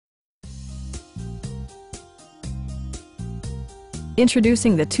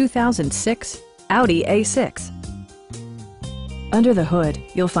Introducing the 2006 Audi A6. Under the hood,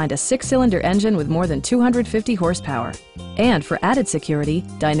 you'll find a 6-cylinder engine with more than 250 horsepower. And for added security,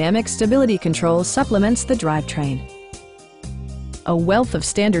 dynamic stability control supplements the drivetrain. A wealth of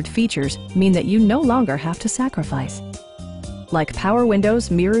standard features mean that you no longer have to sacrifice. Like power windows,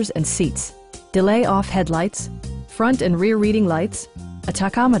 mirrors, and seats, delay-off headlights, front and rear reading lights, a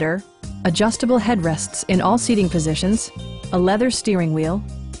tachometer, adjustable headrests in all seating positions, a leather steering wheel,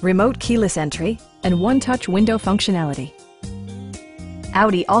 remote keyless entry, and one-touch window functionality.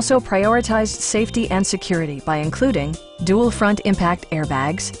 Audi also prioritized safety and security by including dual front impact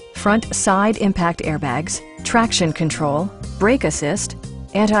airbags, front side impact airbags, traction control, brake assist,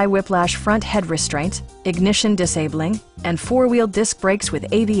 anti-whiplash front head restraints, ignition disabling, and 4-wheel disc brakes with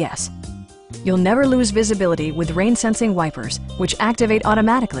ABS. You'll never lose visibility with rain-sensing wipers, which activate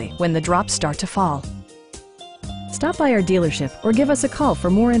automatically when the drops start to fall. Stop by our dealership or give us a call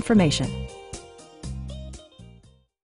for more information.